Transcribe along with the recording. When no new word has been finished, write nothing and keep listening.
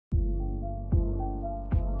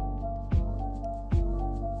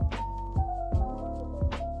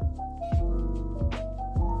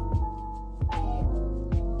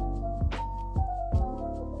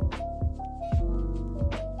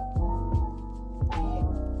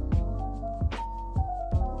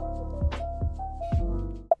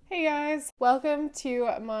Hey guys, welcome to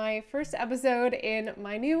my first episode in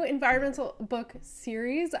my new environmental book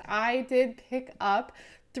series. I did pick up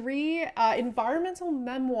three environmental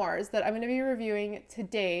memoirs that I'm going to be reviewing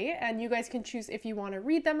today, and you guys can choose if you want to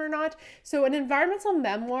read them or not. So an environmental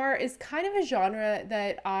memoir is kind of a genre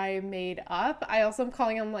that I made up. I also am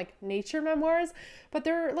calling them like nature memoirs, but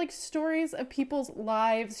they're like stories of people's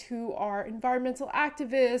lives who are environmental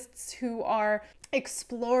activists, who are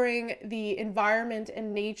exploring the environment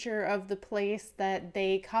and nature of the place that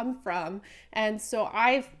they come from. And so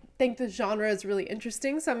I think the genre is really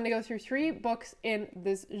interesting. So I'm going to go through three books in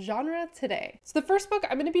this genre today. So the first book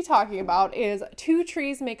I'm going to be talking about is Two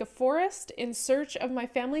Trees Make a Forest: In Search of My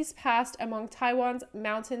Family's Past Among Taiwan's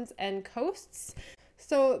Mountains and Coasts.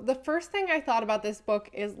 So the first thing I thought about this book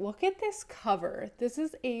is, look at this cover. This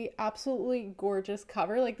is a absolutely gorgeous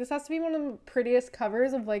cover. Like, this has to be one of the prettiest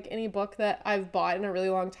covers of like any book that I've bought in a really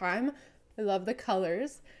long time. I love the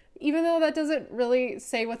colors, even though that doesn't really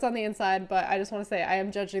say what's on the inside, but I just want to say I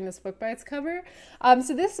am judging this book by its cover.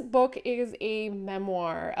 So this book is a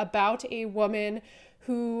memoir about a woman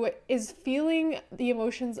who is feeling the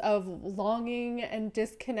emotions of longing and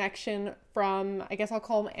disconnection from, I guess I'll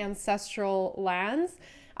call them ancestral lands.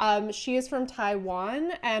 She is from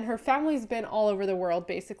Taiwan, and her family's been all over the world,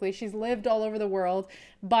 basically. She's lived all over the world,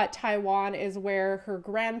 but Taiwan is where her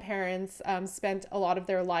grandparents spent a lot of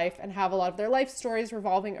their life and have a lot of their life stories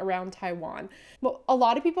revolving around Taiwan. But a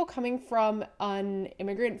lot of people coming from an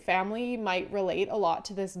immigrant family might relate a lot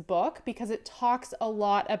to this book because it talks a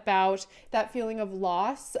lot about that feeling of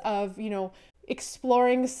loss, of, you know,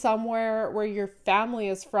 exploring somewhere where your family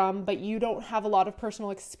is from, but you don't have a lot of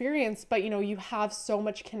personal experience, but you know, you have so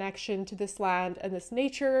much connection to this land and this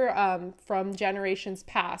nature from generations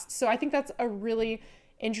past. So I think that's a really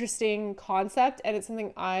interesting concept, and it's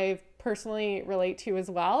something I personally relate to as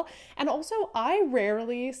well. And also, I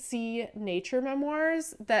rarely see nature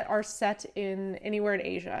memoirs that are set in anywhere in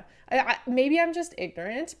Asia. Maybe I'm just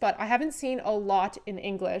ignorant, but I haven't seen a lot in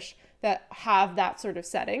English that have that sort of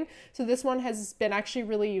setting. So this one has been actually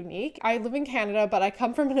really unique. I live in Canada, but I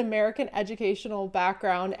come from an American educational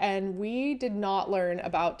background, and we did not learn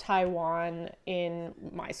about Taiwan in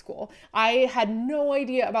my school. I had no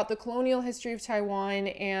idea about the colonial history of Taiwan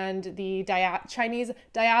and the Chinese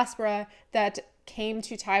diaspora that came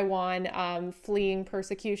to Taiwan fleeing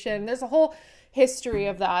persecution. There's a whole history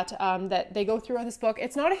of that that they go through in this book.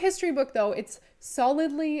 It's not a history book though, it's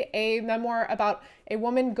solidly a memoir about a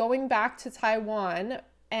woman going back to Taiwan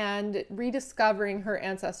and rediscovering her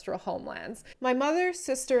ancestral homelands. My mother,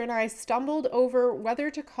 sister, and I stumbled over whether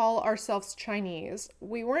to call ourselves Chinese.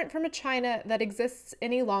 We weren't from a China that exists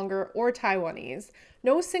any longer, or Taiwanese.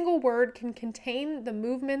 No single word can contain the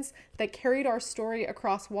movements that carried our story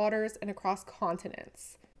across waters and across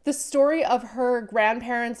continents. The story of her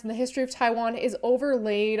grandparents and the history of Taiwan is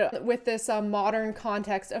overlaid with this modern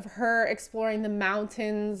context of her exploring the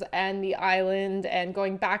mountains and the island and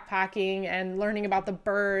going backpacking and learning about the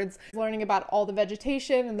birds, learning about all the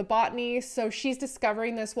vegetation and the botany. So she's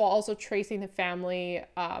discovering this while also tracing the family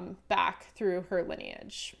back through her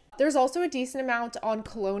lineage. There's also a decent amount on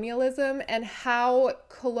colonialism and how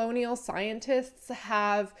colonial scientists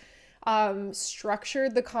have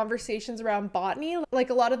structured the conversations around botany. Like,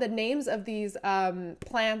 a lot of the names of these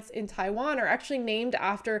plants in Taiwan are actually named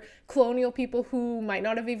after colonial people who might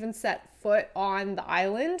not have even set foot on the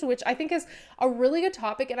island, which I think is a really good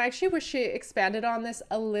topic, and I actually wish she expanded on this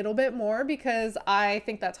a little bit more because I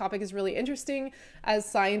think that topic is really interesting. As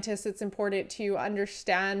scientists, it's important to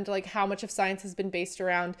understand like how much of science has been based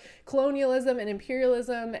around colonialism and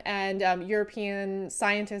imperialism, and European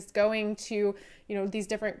scientists going to, you know, these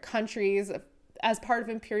different countries as part of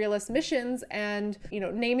imperialist missions and, you know,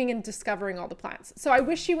 naming and discovering all the plants. So I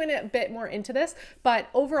wish she went a bit more into this, but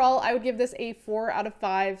overall I would give this a 4 out of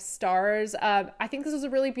 5 stars. I think this was a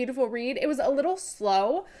really beautiful read. It was a little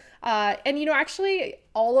slow. And you know, actually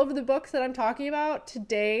all of the books that I'm talking about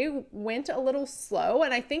today went a little slow,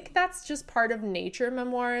 and I think that's just part of nature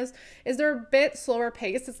memoirs, is they're a bit slower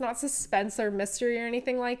paced. It's not suspense or mystery or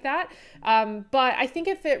anything like that, but I think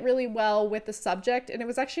it fit really well with the subject, and it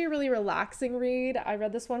was actually a really relaxing read. I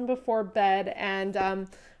read this one before bed, and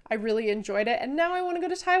I really enjoyed it, and now I want to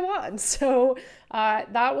go to Taiwan. So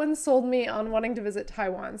that one sold me on wanting to visit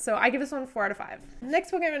Taiwan. So I give this one 4 out of 5.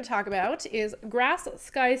 Next book I'm going to talk about is Grass,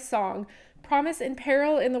 Sky, Song: Promise and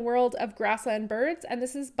Peril in the World of Grassland Birds, and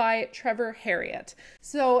this is by Trevor Harriott.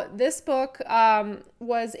 So this book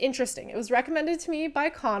was interesting. It was recommended to me by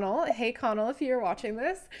Connell. Hey Connell, if you're watching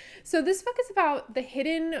this. So this book is about the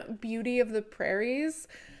hidden beauty of the prairies.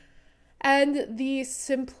 and the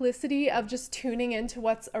simplicity of just tuning into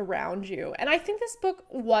what's around you. And I think this book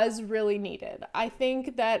was really needed. I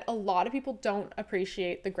think that a lot of people don't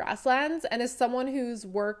appreciate the grasslands. And as someone who's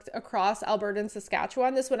worked across Alberta and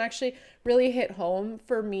Saskatchewan, this one actually really hit home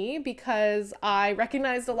for me because I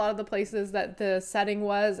recognized a lot of the places that the setting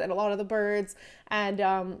was and a lot of the birds.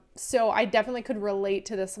 And so I definitely could relate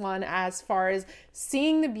to this one as far as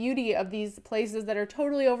seeing the beauty of these places that are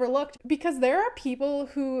totally overlooked, because there are people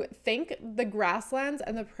who think the grasslands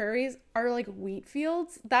and the prairies are like wheat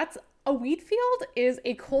fields. A wheat field is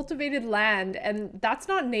a cultivated land, and that's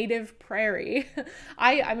not native prairie.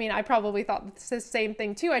 I mean, I probably thought the same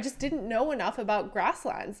thing too. I just didn't know enough about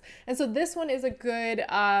grasslands. And so this one is a good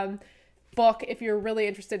book if you're really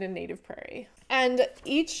interested in native prairie. And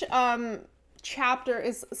each chapter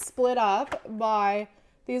is split up by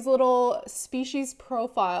these little species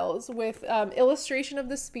profiles with illustration of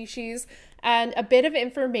the species and a bit of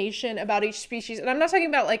information about each species. And I'm not talking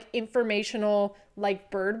about like informational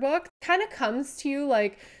like bird book. It kind of comes to you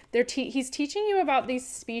like he's teaching you about these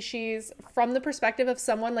species from the perspective of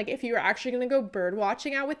someone, like if you were actually going to go bird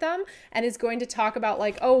watching out with them, and is going to talk about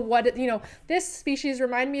like, oh, what, you know, this species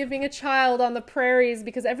reminded me of being a child on the prairies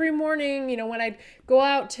because every morning, you know, when I'd go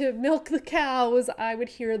out to milk the cows, I would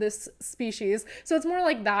hear this species. So it's more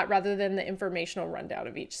like that rather than the informational rundown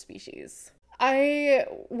of each species. I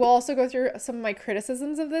will also go through some of my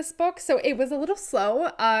criticisms of this book. So it was a little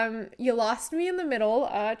slow. You lost me in the middle,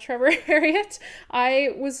 Trevor Harriet.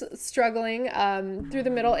 I was struggling through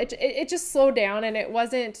the middle. It just slowed down, and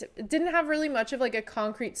it didn't have really much of like a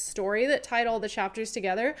concrete story that tied all the chapters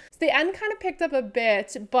together. So the end kind of picked up a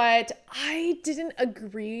bit, but I didn't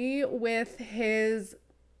agree with his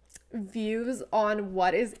views on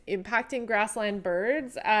what is impacting grassland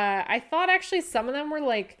birds. I thought actually some of them were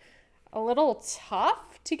like a little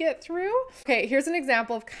tough to get through. Okay, here's an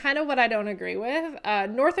example of kind of what I don't agree with.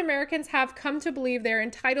 North Americans have come to believe they're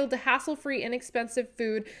entitled to hassle-free, inexpensive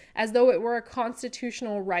food as though it were a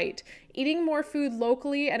constitutional right. Eating more food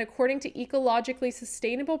locally and according to ecologically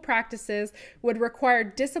sustainable practices would require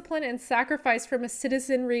discipline and sacrifice from a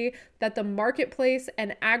citizenry that the marketplace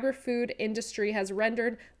and agri-food industry has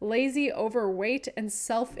rendered lazy, overweight, and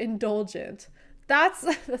self-indulgent.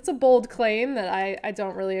 That's a bold claim that I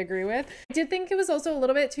don't really agree with. I did think it was also a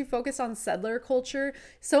little bit too focused on settler culture.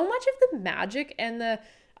 So much of the magic and the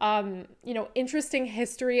interesting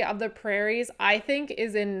history of the prairies, I think,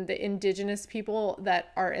 is in the indigenous people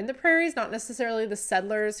that are in the prairies, not necessarily the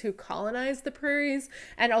settlers who colonized the prairies.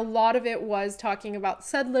 And a lot of it was talking about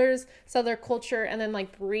settlers, settler culture, and then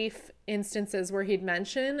like brief instances where he'd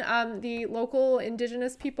mention the local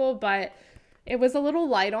indigenous people, but it was a little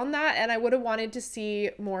light on that, and I would have wanted to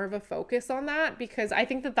see more of a focus on that because I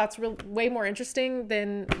think that that's way more interesting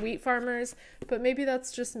than wheat farmers, but maybe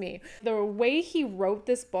that's just me. The way he wrote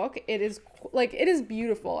this book, it is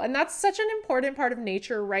beautiful, and that's such an important part of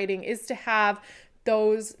nature writing, is to have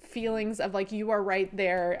those feelings of like you are right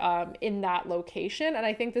there in that location, and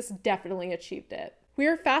I think this definitely achieved it. We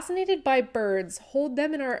are fascinated by birds, hold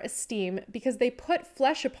them in our esteem because they put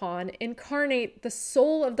flesh upon, incarnate the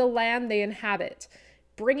soul of the land they inhabit,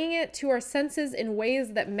 bringing it to our senses in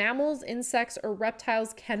ways that mammals, insects, or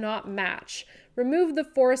reptiles cannot match. Remove the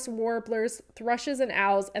forest warblers, thrushes, and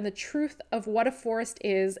owls, and the truth of what a forest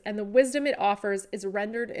is and the wisdom it offers is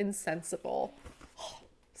rendered insensible.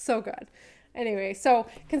 So good. Anyway, so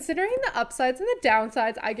considering the upsides and the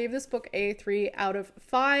downsides, I gave this book a 3 out of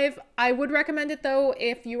 5. I would recommend it though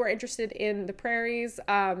if you are interested in the prairies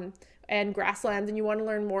and grasslands and you want to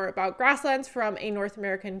learn more about grasslands from a North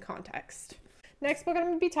American context. Next book I'm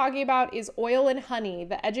going to be talking about is Oil and Honey,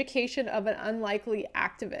 The Education of an Unlikely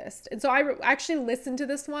Activist. And so I actually listened to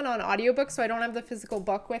this one on audiobook, so I don't have the physical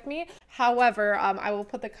book with me. However, I will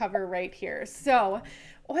put the cover right here. So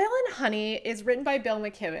Oil and Honey is written by Bill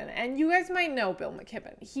McKibben, and you guys might know Bill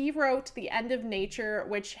McKibben. He wrote The End of Nature,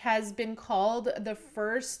 which has been called the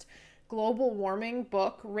first global warming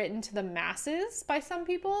book written to the masses by some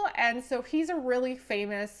people. And so he's a really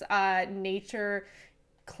famous nature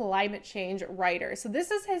climate change writer. So this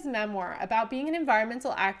is his memoir about being an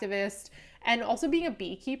environmental activist and also being a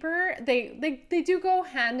beekeeper. They do go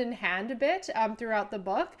hand in hand a bit throughout the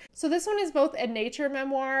book. So this one is both a nature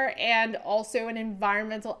memoir and also an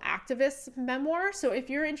environmental activist memoir. So if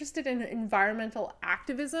you're interested in environmental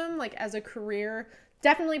activism, like as a career,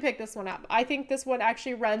 definitely pick this one up. I think this one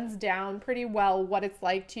actually runs down pretty well what it's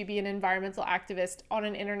like to be an environmental activist on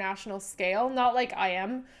an international scale. Not like I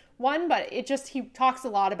am one, but he talks a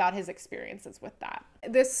lot about his experiences with that.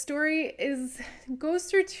 This story goes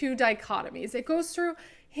through two dichotomies. It goes through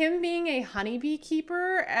him being a honeybee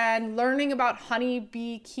keeper and learning about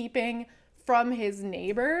honeybee keeping from his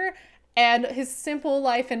neighbor and his simple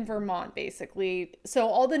life in Vermont, basically. So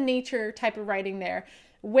all the nature type of writing there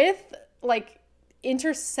with like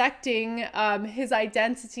intersecting his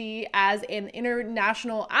identity as an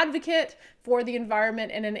international advocate for the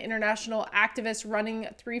environment and an international activist running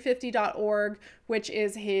 350.org, which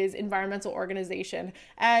is his environmental organization.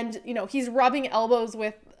 And, you know, he's rubbing elbows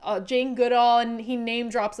with Jane Goodall, and he name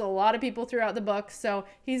drops a lot of people throughout the book. So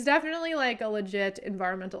he's definitely like a legit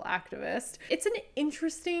environmental activist. It's an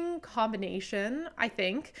interesting combination, I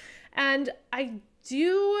think. And I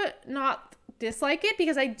do not dislike it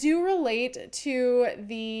because I do relate to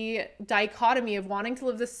the dichotomy of wanting to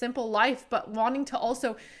live this simple life, but wanting to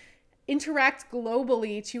also interact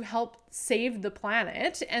globally to help save the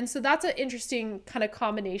planet. And so that's an interesting kind of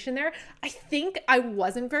combination there. I think I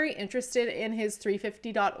wasn't very interested in his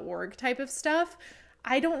 350.org type of stuff.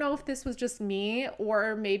 I don't know if this was just me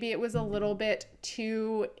or maybe it was a little bit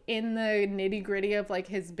too in the nitty gritty of like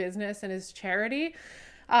his business and his charity.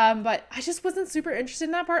 But I just wasn't super interested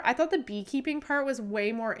in that part. I thought the beekeeping part was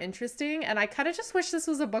way more interesting, and I kind of just wish this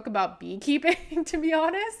was a book about beekeeping, to be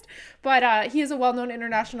honest. But he is a well-known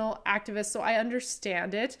international activist, so I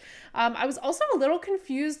understand it. I was also a little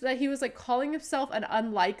confused that he was like calling himself an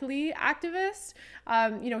unlikely activist.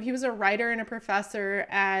 You know, he was a writer and a professor,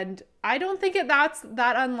 and I don't think that's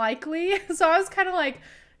that unlikely. So I was kind of like,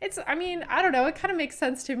 I mean, I don't know. It kind of makes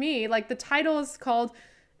sense to me. Like the title is called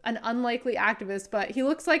An Unlikely Activist, but he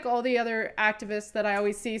looks like all the other activists that I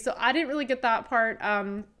always see. So I didn't really get that part.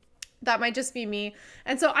 That might just be me.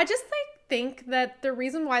 And so I just think that the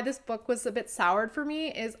reason why this book was a bit soured for me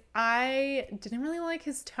is I didn't really like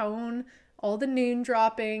his tone, all the name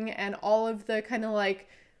dropping and all of the kind of like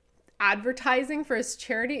advertising for his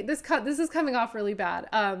charity. This is coming off really bad.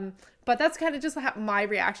 But that's kind of just my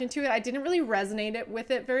reaction to it. I didn't really resonate with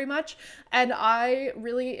it very much. And I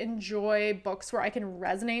really enjoy books where I can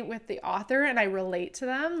resonate with the author and I relate to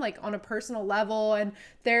them like on a personal level, and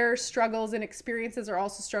their struggles and experiences are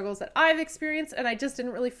also struggles that I've experienced. And I just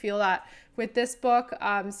didn't really feel that with this book.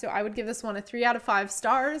 So I would give this one a 3 out of 5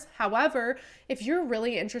 stars. However, if you're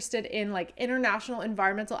really interested in like international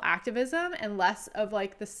environmental activism and less of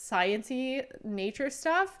like the sciencey nature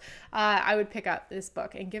stuff, I would pick up this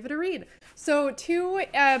book and give it a read. So 2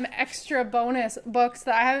 extra bonus books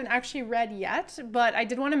that I haven't actually read yet, but I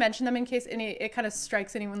did want to mention them in case it kind of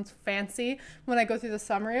strikes anyone's fancy when I go through the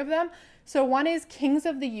summary of them. So one is Kings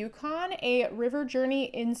of the Yukon, a river journey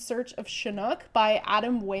in search of Chinook by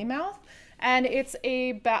Adam Weymouth. And it's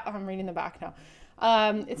I'm reading the back now.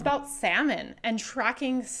 It's about salmon and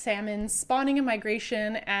tracking salmon spawning and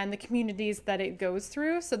migration and the communities that it goes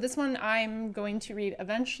through. So this one I'm going to read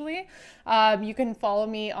eventually. You can follow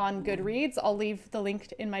me on Goodreads. I'll leave the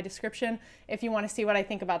link in my description if you want to see what I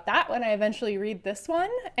think about that when I eventually read this one.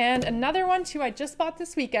 And another one too I just bought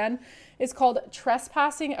this weekend is called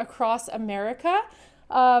Trespassing Across America.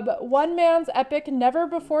 One man's epic, never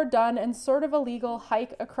before done and sort of illegal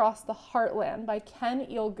hike across the heartland by Ken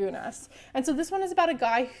Ilgunas. And so this one is about a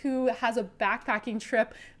guy who has a backpacking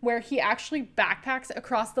trip where he actually backpacks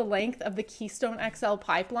across the length of the Keystone XL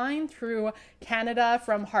pipeline through Canada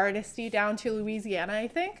from Hardisty down to Louisiana, I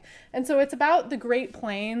think. And so it's about the Great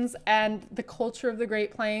Plains and the culture of the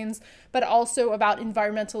Great Plains, but also about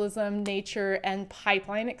environmentalism, nature, and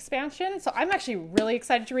pipeline expansion. So I'm actually really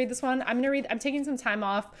excited to read this one. I'm taking some time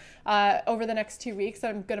off over the next 2 weeks.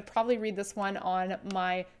 I'm going to probably read this one on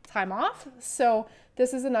my time off. So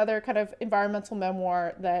this is another kind of environmental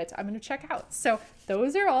memoir that I'm going to check out. So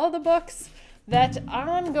those are all the books that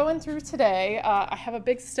I'm going through today. I have a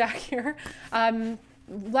big stack here.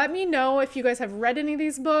 Let me know if you guys have read any of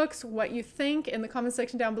these books, what you think in the comment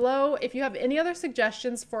section down below. If you have any other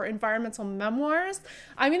suggestions for environmental memoirs,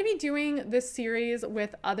 I'm going to be doing this series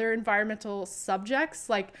with other environmental subjects.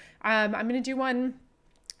 Like I'm going to do one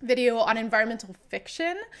video on environmental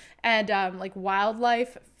fiction and like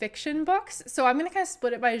wildlife fiction books. So I'm going to kind of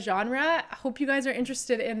split it by genre. I hope you guys are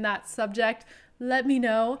interested in that subject. Let me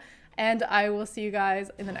know, and I will see you guys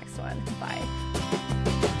in the next one. Bye.